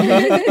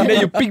 then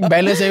you pick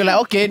balance and you're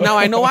like, okay, now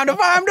I know what the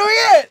fuck I'm doing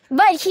it.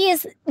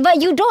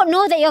 But you don't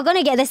know that you're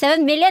gonna get the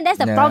 7 million. That's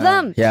the Yeah,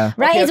 problem. yeah.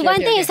 Right? Okay, It's okay, one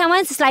okay, thing okay. if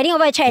someone's sliding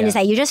over a chair and it's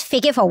like you just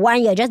fake it for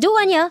 1 year. Just do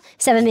 1 year,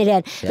 7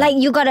 million. Like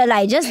you gotta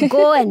like just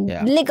go and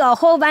Yeah. lick a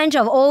whole bunch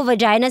of old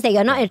vaginas that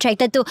you're not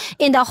attracted to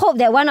in the hope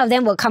that one of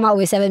them will come out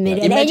with 7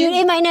 million. And Imagine-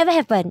 it might never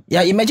happen.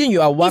 Yeah, imagine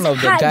you are one It's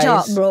of the hard guys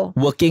job, bro.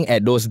 working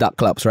at those dark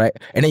clubs, right?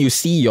 And then you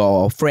see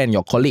your friend,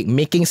 your colleague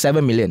making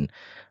 7 million.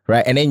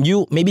 Right, and then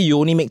maybe you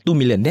only make 2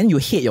 million. Then you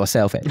hate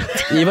yourself,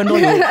 even though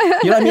you know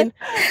what I mean.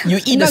 You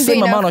eat the Not same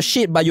good amount enough. of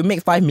shit, but you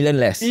make 5 million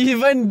less.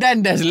 Even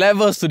then, there's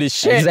levels to this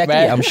shit, Exactly,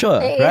 man. I'm sure,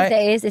 right?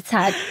 There is. It's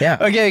hard. Yeah.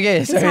 Okay,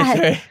 It's sorry, hard.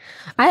 sorry.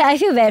 I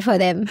feel bad for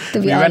them, to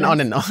be We honest. went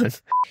on and on.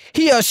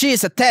 He or she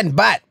is a 10,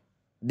 but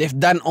they've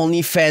done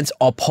OnlyFans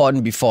or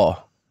porn before.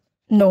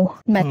 No,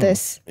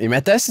 matters. It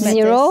matters?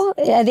 Zero?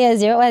 Yeah, they are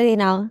 0. What are they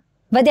now?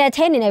 But they are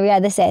 10 in every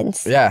other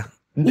sense. Yeah.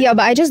 Yeah,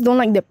 but I just don't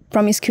like the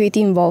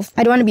promiscuity involved.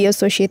 I don't want to be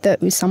associated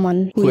with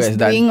someone who Who is has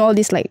done- doing all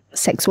this like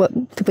sex work,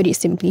 to put it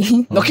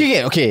simply.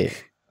 Okay.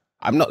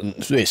 I'm not.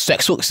 Wait,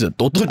 sex work is a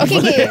total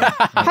different. Okay.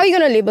 How are you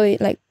gonna label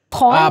it? Like,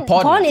 Porn?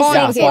 Porn. Porn is Porn,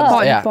 sex yeah, work.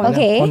 porn, yeah. porn.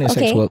 Okay, Porn is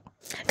sex okay. work.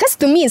 because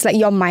to me it's like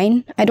you're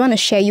mine. I don't want to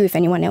share you with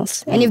anyone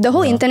else. And if the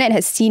whole internet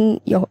has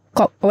seen your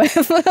cock or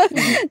whatever,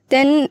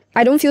 then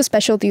I don't feel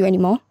special to you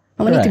anymore.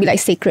 I want it to be like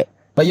sacred.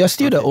 But you're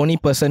still the only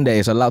person that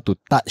is allowed to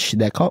touch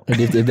that cock.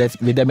 If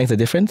that makes a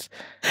difference.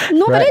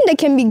 No, but Right. then there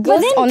can be But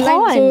girls then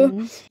online. So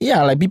porn.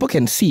 Yeah, like people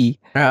can see,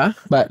 Yeah.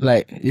 but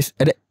like it's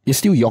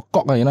still your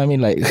cock. You know what I mean?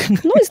 Like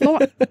no, it's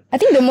not. I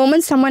think the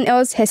moment someone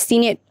else has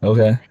seen it,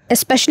 okay.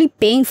 especially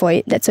paying for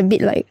it, that's a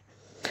bit like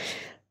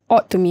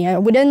odd to me. I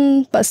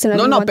wouldn't personally.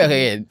 No, not want to-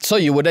 okay. So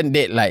you wouldn't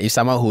date like if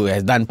someone who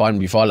has done porn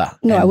before lah?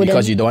 No, And I wouldn't.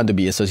 Because you don't want to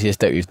be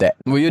associated with that.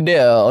 Will you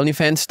date a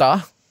OnlyFans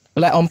star?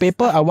 Like on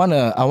paper, I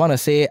wanna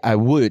say I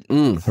would,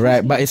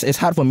 right? But it's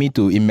hard for me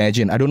to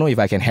imagine. I don't know if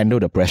I can handle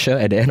the pressure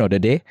at the end of the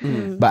day.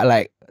 But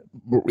like,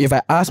 if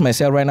I ask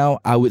myself right now,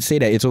 I would say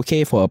that it's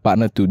okay for a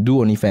partner to do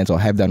OnlyFans or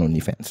have done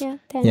OnlyFans. Yeah,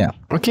 10. Yeah.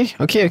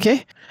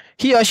 Okay.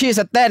 He or she is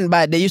a 10,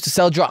 but they used to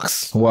sell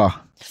drugs. Wow.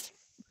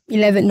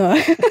 11, no.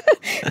 No,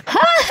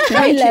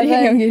 I'm kidding,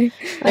 I'm kidding.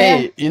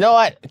 Hey, you know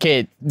what?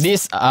 Okay,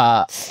 this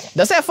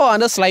does that fall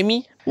under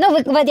slimy?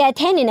 No, but they are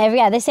 10 in every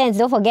other sense.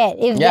 Don't forget.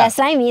 If they Yeah. are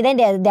slimy, then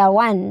they are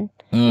 1.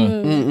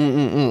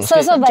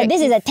 So, but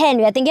this is a 10.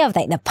 We are thinking of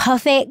like the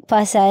perfect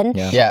person.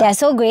 Yeah. They are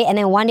so great. And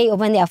then one day you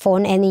open their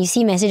phone and you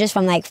see messages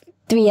from like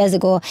 3 years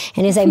ago.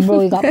 And it's like,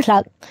 bro, you got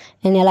plugged.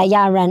 And they're like,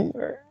 yeah, I'm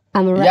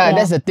a run. Yeah,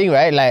 that's the thing,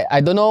 right? Like,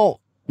 I don't know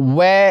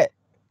where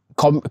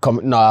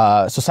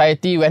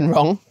society went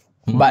wrong,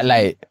 but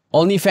like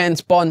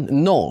OnlyFans porn,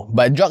 no.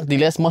 But drug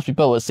dealers, most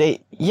people will say,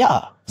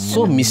 yeah,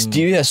 so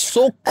mysterious,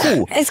 so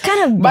cool. It's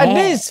kind of But bad.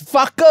 this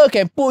fucker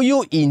can put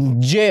you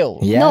in jail.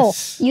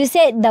 Yes. No, you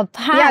said the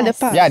past. Yeah, the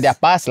past. Yeah, they're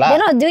past lah. They're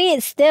not doing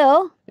it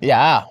still.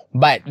 Yeah,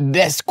 but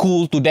that's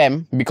cool to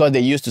them because they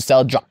used to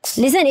sell drugs.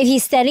 Listen, if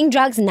he's selling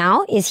drugs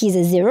now, he's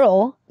a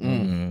 0.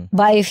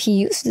 But if he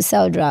used to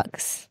sell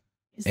drugs,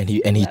 and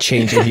he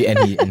changed and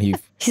he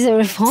He's a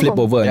reform. flip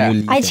over a new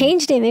leaf. I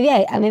changed him. Maybe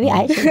I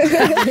changed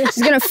him.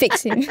 She's gonna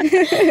fix him.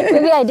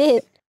 Maybe I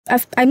did.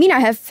 I mean, I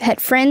have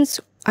had friends,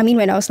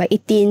 when I was like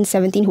 18,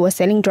 17, who were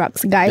selling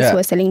drugs, guys who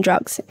were selling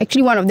drugs.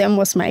 Actually, one of them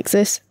was my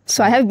exes.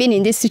 So I have been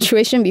in this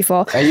situation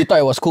before. And you thought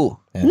it was cool?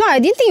 Yeah. No, I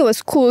didn't think it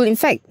was cool. In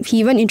fact, he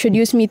even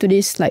introduced me to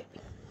this like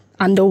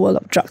underworld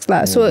of drugs.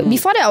 So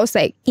before that, I was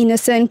like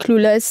innocent,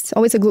 clueless,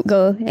 always a good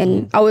girl.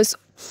 And I was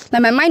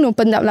like, my mind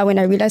opened up when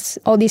I realized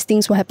all these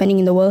things were happening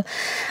in the world.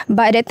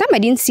 But at that time, I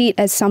didn't see it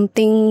as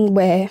something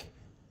where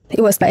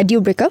it was like a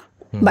deal breaker.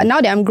 But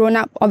now that I'm grown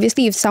up,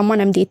 obviously if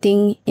someone I'm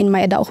dating in my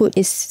adulthood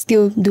is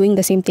still doing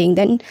the same thing,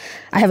 then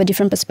I have a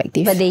different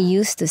perspective. But they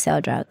used to sell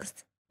drugs.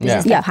 This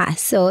is the Yeah.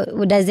 past. So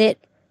does it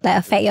like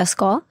affect your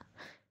score?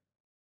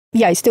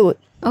 Yeah, I still would.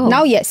 Oh.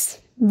 Now,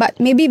 yes. But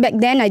maybe back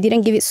then, I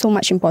didn't give it so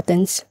much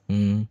importance.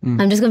 I'm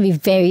just going to be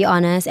very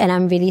honest, and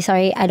I'm really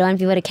sorry. I don't want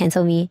people to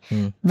cancel me.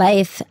 But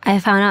if I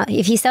found out,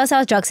 if he still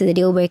sells drugs, it's a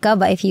deal breaker.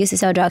 But if he used to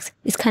sell drugs,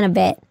 it's kind of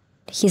bad.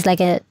 He's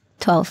like a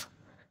 12,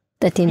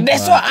 13.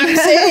 That's what I'm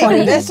saying.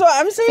 40, That's what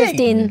I'm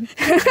saying. 15.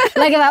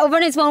 Like if I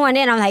open his phone one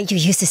day and I'm like, you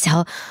used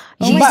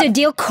to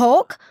deal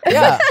coke?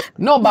 Yeah.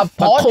 No, but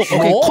porn.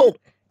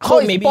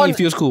 Coke maybe it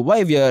feels cool. What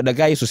if the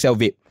guy used to sell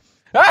vape?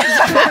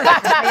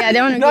 Yeah,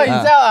 they want to No, you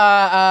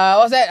sell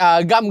what's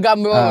that? Gum,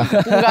 bro.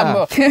 Gum,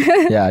 bro.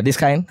 Yeah, this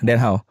kind. Then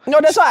how? No,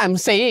 that's what I'm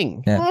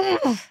saying. Yeah.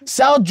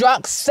 Sell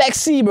drugs,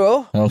 sexy,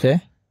 bro.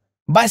 Okay.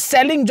 By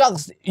selling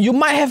drugs, you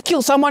might have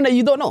killed someone that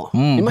you don't know.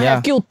 You might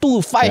have killed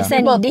 2, 5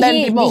 people,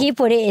 10 people. Did he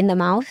put it in the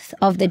mouth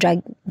of the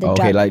drug?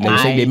 Okay, like you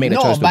say, they make the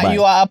choice to but buy.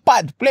 you are a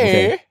part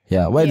player. Okay.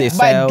 Yeah, where they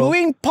By sell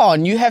doing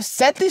porn, you have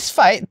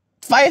satisfied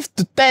 5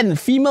 to 10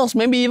 females,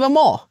 maybe even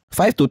more.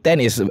 5 to 10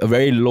 is a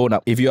very low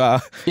now. If you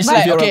are, It's if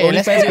like, you're okay, an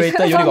let's OnlyFans say-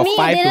 creator, you For only me,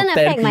 got 5 it didn't to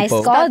 10 affect my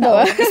people. score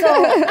though.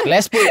 So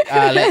Let's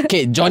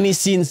put Johnny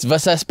Sins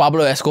versus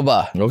Pablo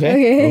Escobar.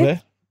 Okay.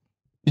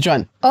 Which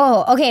one?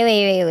 oh, okay,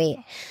 wait.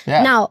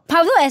 Yeah. Now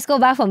Pablo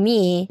Escobar for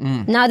me,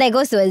 now that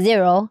goes to a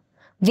 0.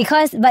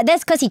 But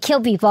that's because he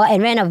killed people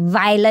and ran a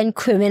violent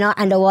criminal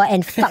underworld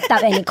and fucked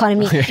up an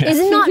economy.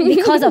 It's not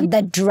because of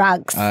the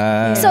drugs.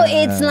 So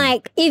it's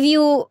like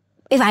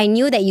if I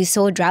knew that you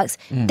sold drugs,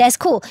 that's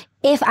cool.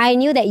 If I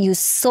knew that you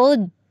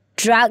sold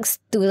drugs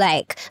to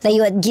like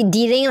you were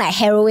dealing like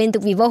heroin to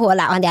people who are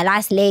like on their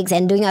last legs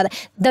and doing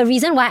the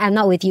reason why I'm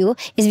not with you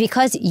is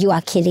because you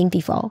are killing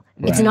people.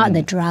 It's not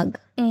the drug.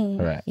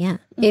 Right. Yeah.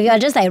 If you're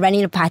just like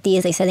running a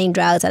party, like selling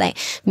drugs or like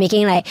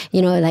making like,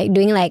 like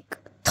doing like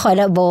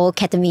toilet bowl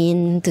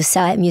ketamine to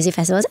sell at music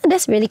festivals,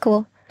 that's really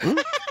cool.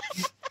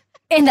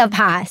 In the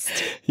past.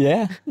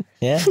 Yeah.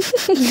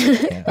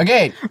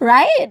 Okay.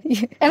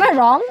 Right? Am I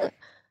wrong?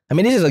 I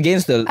mean, this is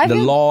against the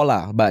law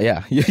lah, but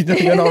yeah,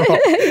 you're not wrong.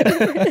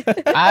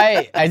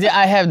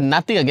 I have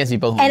nothing against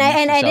people who And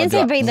I sell didn't say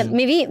drugs. break the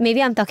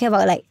maybe I'm talking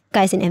about like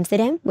guys in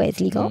Amsterdam where it's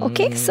legal.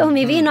 Okay. So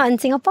maybe not in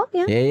Singapore.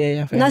 Yeah.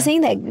 Yeah. fair Not enough.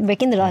 saying that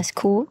breaking the law is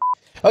cool.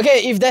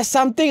 Okay, if there's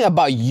something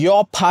about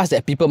your past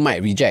that people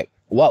might reject,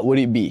 what would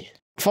it be?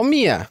 For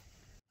me,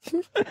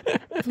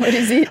 What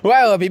is it?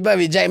 why will people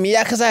reject me?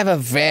 Yeah, because I have a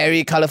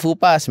very colorful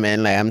past,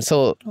 man. Like I'm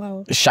so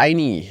Wow.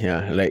 shiny.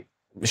 Yeah, like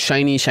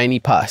shiny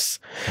past.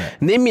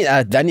 Name it,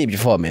 I've done it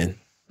before, man.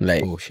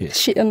 Like Oh shit.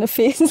 Shit on the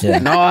face. Yeah.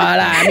 no lah,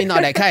 I mean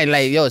not that kind.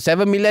 Like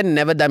 7 million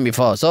never done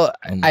before. So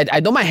I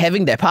don't mind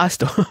having that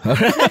past though.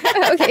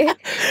 Okay.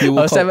 You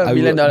Oh, $7 I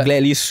million. would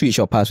gladly switch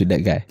your pass with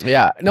that guy.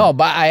 Yeah, no,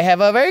 but I have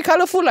a very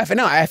colorful life. And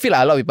now I feel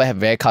like a lot of people have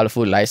very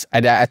colorful lives.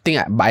 I think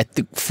I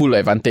took full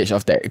advantage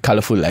of that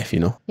colorful life,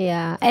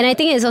 Yeah. And I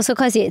think it's also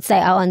because it's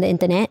like out on the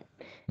internet.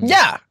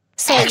 Yeah.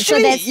 So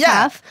Actually, that's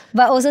tough.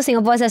 But also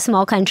Singapore is a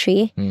small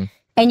country.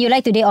 And you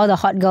like to date all the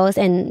hot girls,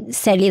 and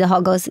sadly the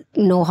hot girls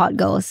know hot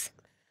girls.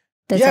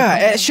 That's a Yeah,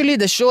 problem. actually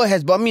the show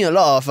has brought me a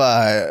lot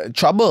of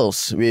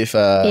troubles with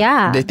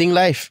dating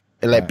life.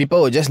 Like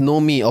people will just know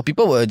me, or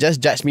people will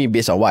just judge me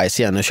based on what I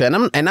say on the show.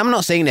 And I'm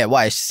not saying that what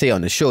I say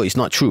on the show is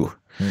not true.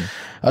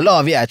 A lot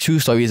of it are true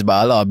stories,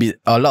 but a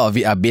lot of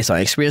it are based on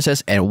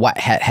experiences and what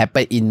had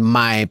happened in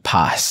my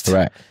past.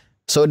 Right.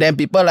 So then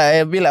people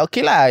be like,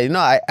 okay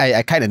lah,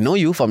 I kind of know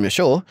you from your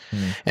show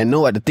and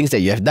know what the things that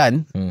you have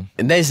done.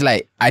 And then it's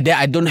like, I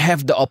don't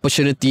have the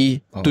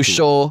opportunity to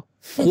show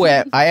who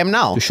I am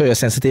now. To show your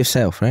sensitive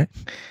self, right?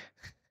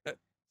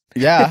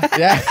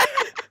 Yeah.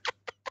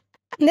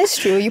 That's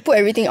true. You put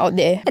everything out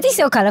there. I think it's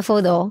still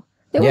colourful though.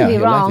 They Yeah, won't be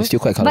your life wrong. is still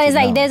quite but it's colourful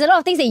like now. there's a lot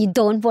of things that you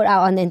don't put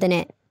out on the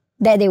internet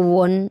that they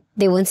won't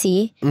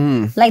see.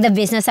 Like the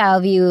business side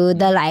of you,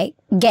 the like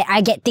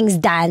I get things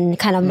done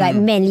kind of like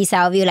manly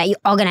side of you. Like you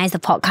organize the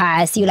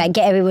podcast, you like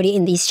get everybody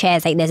in these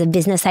chairs. Like there's a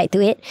business side to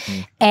it,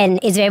 and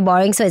it's very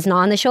boring, so it's not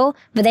on the show.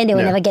 But then they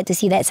will never get to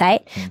see that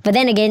side. But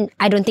then again,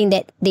 I don't think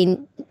that they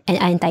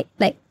are entitled.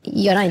 Like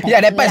you're not entitled.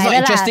 Yeah, that part's either not lah.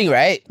 interesting,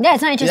 right? Yeah,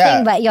 it's not interesting,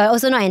 Yeah. but you're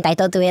also not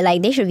entitled to it.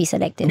 Like they should be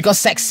selective. Because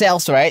sex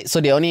sells, right?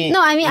 So they only...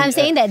 No, I mean I'm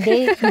saying that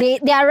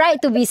they are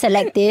right to be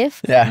selective.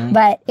 Yeah.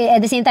 But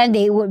at the same time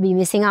they would be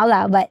missing out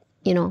lah. But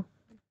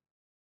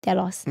their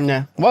loss.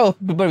 Yeah. Why will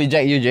people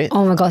reject you, Jade?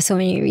 Oh my god, so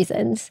many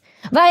reasons.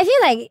 But I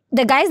feel like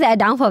the guys that are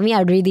down for me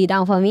are really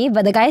down for me,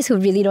 but the guys who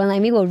really don't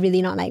like me will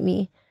really not like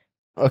me.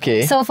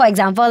 Okay. So for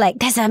example, like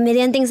there's a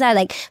million things that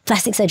like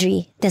plastic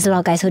surgery. There's a lot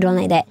of guys who don't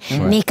like that.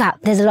 Makeup.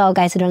 There's a lot of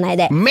guys who don't like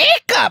that.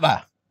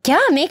 Makeup? Yeah,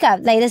 makeup.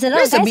 Like there's a lot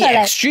That's of a guys bit who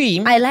are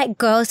extreme. like, I like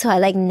girls who are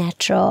like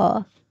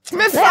natural. Man,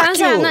 Like, fuck I'm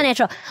sorry, I'm you. not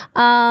natural.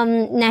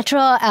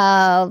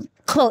 Natural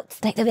clothes.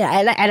 Like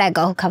I like a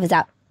girl who covers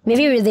up.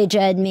 Maybe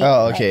religion. Maybe,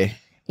 Oh, like, okay.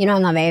 you know,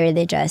 I'm not very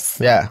religious.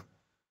 Yeah.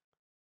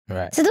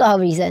 Right. So those are all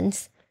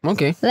reasons.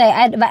 Okay. But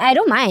I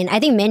don't mind. I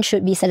think men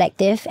should be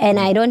selective, and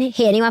I don't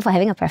hate anyone for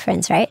having a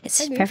preference, right?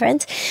 It's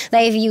preference.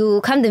 Like if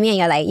you come to me and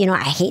you're like, you know,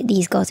 I hate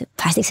these girls with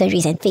plastic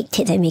surgeries and fake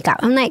tits and makeup.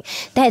 I'm like,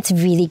 that's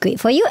really great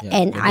for you,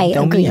 and I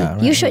tell me, agree.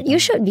 right? You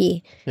should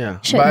be. Yeah.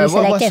 Should But be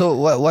selective.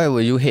 why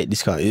would you hate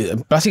this kind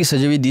of plastic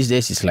surgery these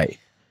days is like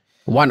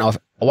one out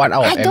of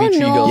I every don't 3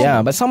 know. girls.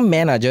 Yeah, but some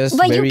men are just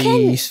But very,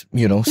 you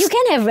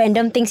can have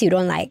random things you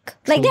don't like.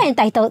 Like they're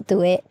entitled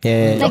to it.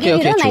 Yeah. Like Okay, if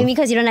you don't true. like me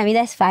because you don't like me,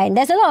 that's fine.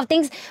 There's a lot of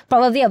things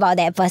probably about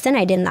that person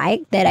I didn't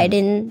like that I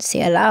didn't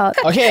say aloud.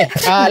 Okay,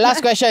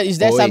 last question. Is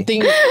there Oi.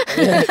 something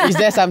is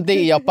there something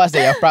in your past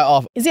that you're proud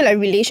of? Is it like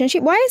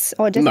relationship wise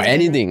or just Not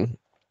anything.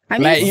 I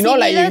mean, Like, you know,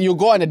 like similar- you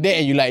go on a date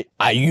and you like,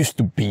 I used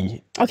to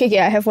be. Okay,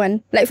 I have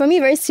one. Like for me,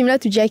 very similar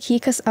to Jackie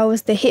because I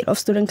was the head of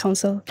student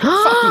council.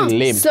 Fucking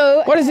lame.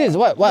 So- what is this?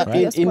 What in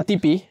What?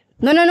 TP?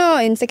 No,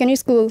 in secondary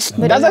school.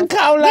 But Doesn't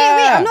count lah.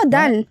 Wait, I'm not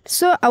done.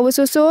 So I was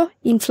also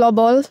in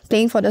floorball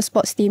playing for the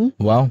sports team.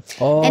 Wow.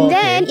 Oh, And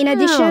then in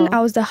addition, Wow.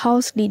 I was the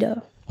house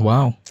leader.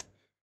 Wow.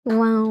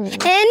 Wow.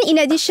 And in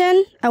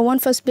addition, I won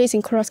first place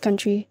in cross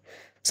country.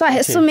 So I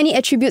had so many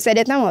attributes at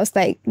that time. I was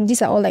like,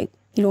 these are all like,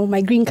 you know,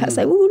 my green cards.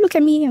 Like, ooh, look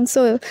at me. I'm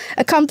so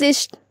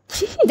accomplished.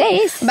 That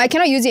is But I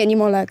cannot use it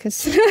anymore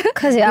because it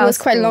because it was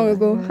quite long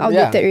ago.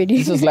 Outdated already.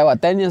 This was like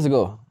what, 10 years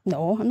ago?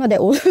 No, I'm not that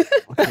old.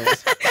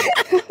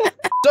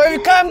 So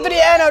we've come to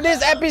the end of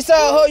this episode.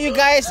 Hope you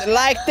guys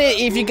liked it.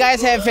 If you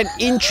guys have an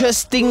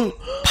interesting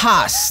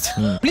past,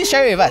 please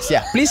share it with us.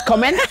 Yeah, please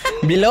comment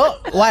below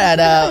what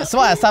are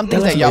some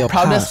things Tell us that you're about your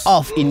proudest past.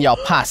 of in your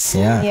past.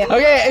 Yeah. Yeah.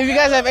 Okay, if you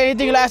guys have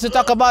anything you'd like us to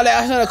talk about,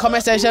 let us know in the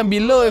comment section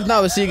below. If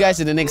not, we'll see you guys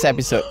in the next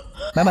episode.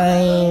 Bye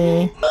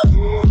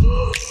bye.